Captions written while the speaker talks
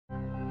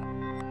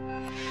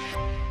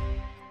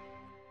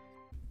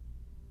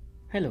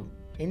Hello,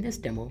 in this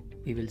demo,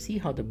 we will see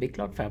how the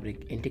BigCloud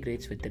Fabric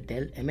integrates with the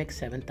Dell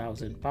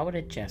MX7000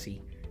 PowerEdge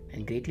chassis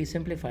and greatly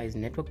simplifies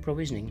network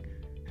provisioning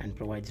and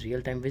provides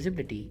real-time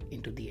visibility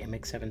into the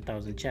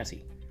MX7000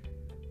 chassis.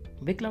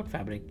 BigCloud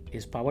Fabric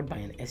is powered by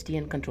an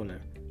SDN controller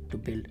to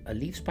build a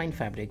leaf-spine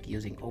fabric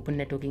using open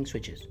networking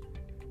switches.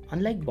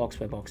 Unlike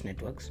box-by-box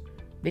networks,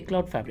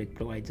 BigCloud Fabric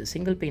provides a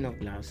single pane of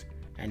glass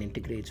and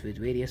integrates with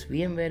various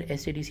VMware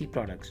SADC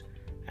products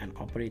and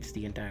operates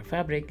the entire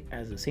fabric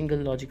as a single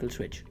logical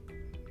switch.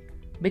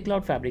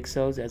 BigCloud Fabric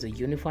serves as a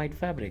unified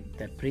fabric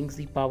that brings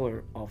the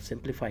power of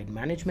simplified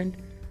management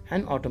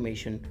and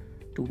automation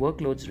to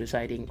workloads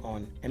residing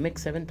on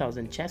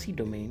MX7000 chassis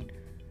domain,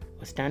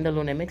 a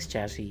standalone MX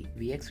chassis,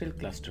 VxRail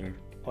cluster,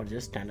 or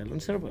just standalone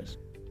servers.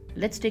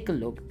 Let's take a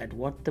look at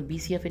what the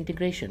BCF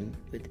integration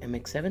with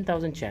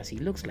MX7000 chassis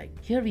looks like.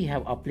 Here we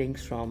have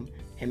uplinks from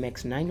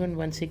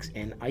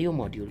MX9116N IO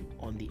module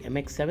on the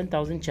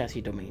MX7000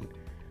 chassis domain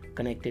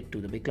connected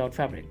to the BigCloud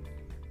Fabric.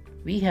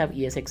 We have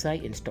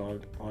ESXi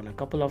installed on a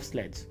couple of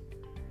sleds.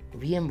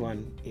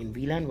 VM1 in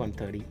VLAN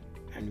 130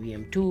 and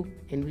VM2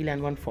 in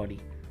VLAN 140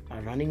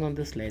 are running on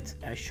the sleds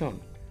as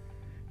shown.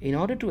 In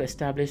order to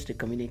establish the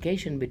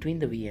communication between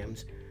the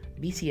VMs,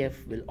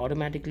 BCF will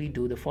automatically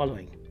do the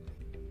following.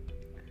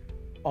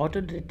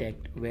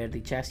 Auto-detect where the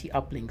chassis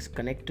uplinks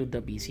connect to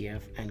the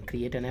BCF and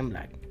create an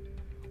MLAG.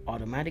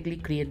 Automatically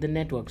create the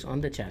networks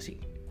on the chassis.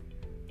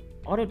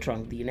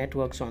 Auto-trunk the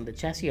networks on the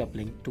chassis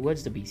uplink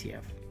towards the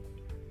BCF.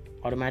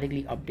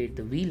 Automatically update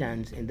the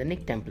VLANs in the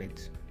NIC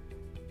templates.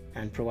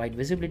 And provide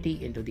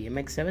visibility into the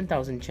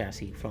MX7000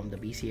 chassis from the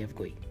BCF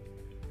GUI.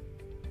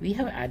 We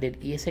have added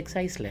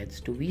ESXi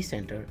sleds to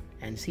vCenter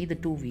and see the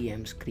two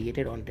VMs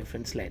created on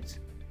different sleds.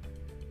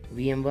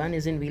 VM1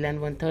 is in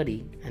VLAN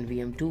 130 and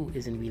VM2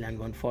 is in VLAN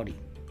 140.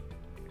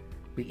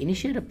 We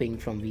initiate a ping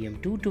from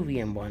VM2 to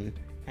VM1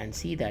 and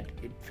see that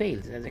it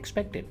fails as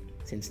expected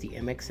since the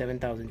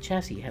MX7000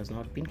 chassis has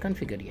not been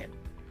configured yet.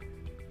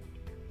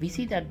 We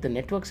see that the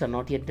networks are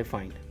not yet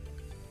defined.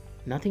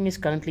 Nothing is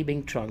currently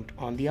being trunked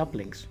on the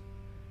uplinks,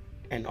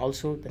 and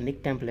also the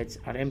NIC templates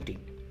are empty.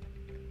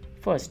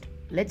 First,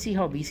 let's see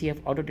how BCF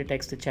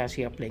auto-detects the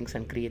chassis uplinks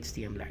and creates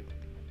the MLAG.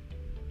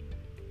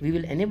 We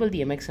will enable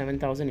the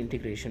MX7000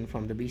 integration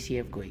from the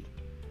BCF GUI.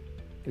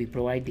 We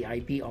provide the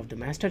IP of the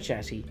master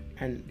chassis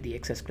and the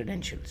access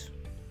credentials.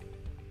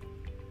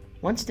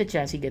 Once the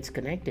chassis gets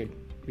connected,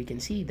 we can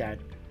see that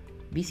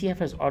BCF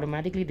has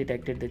automatically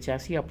detected the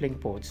chassis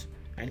uplink ports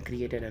and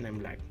created an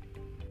MLAG.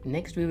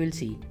 Next, we will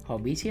see how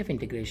BCF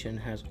integration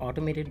has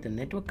automated the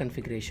network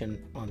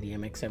configuration on the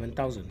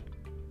MX7000.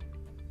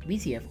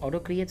 BCF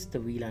auto-creates the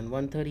VLAN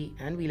 130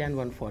 and VLAN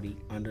 140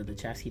 under the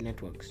chassis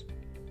networks.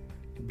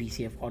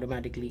 BCF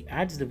automatically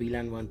adds the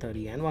VLAN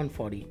 130 and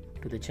 140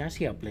 to the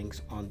chassis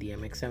uplinks on the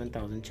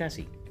MX7000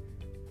 chassis.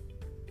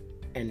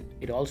 And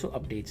it also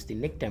updates the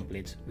NIC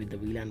templates with the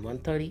VLAN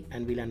 130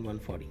 and VLAN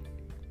 140.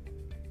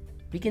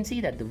 We can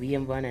see that the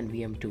VM1 and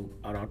VM2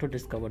 are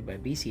auto-discovered by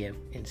BCF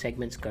in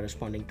segments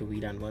corresponding to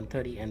VLAN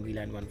 130 and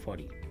VLAN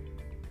 140.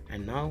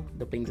 And now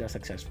the pings are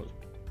successful.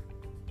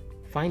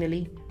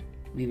 Finally,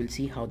 we will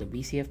see how the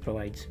BCF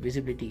provides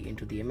visibility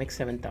into the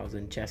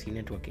MX7000 chassis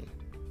networking.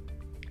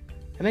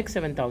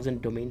 MX7000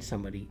 domain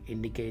summary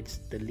indicates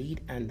the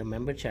lead and the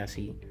member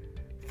chassis,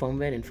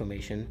 firmware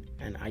information,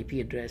 and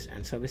IP address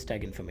and service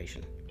tag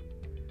information.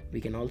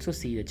 We can also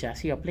see the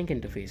chassis uplink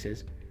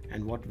interfaces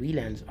and what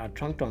VLANs are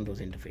trunked on those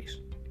interfaces.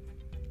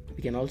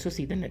 We can also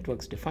see the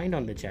networks defined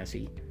on the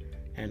chassis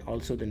and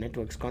also the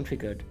networks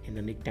configured in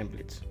the NIC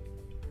templates.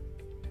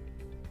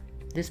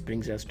 This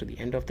brings us to the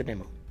end of the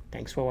demo.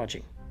 Thanks for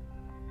watching.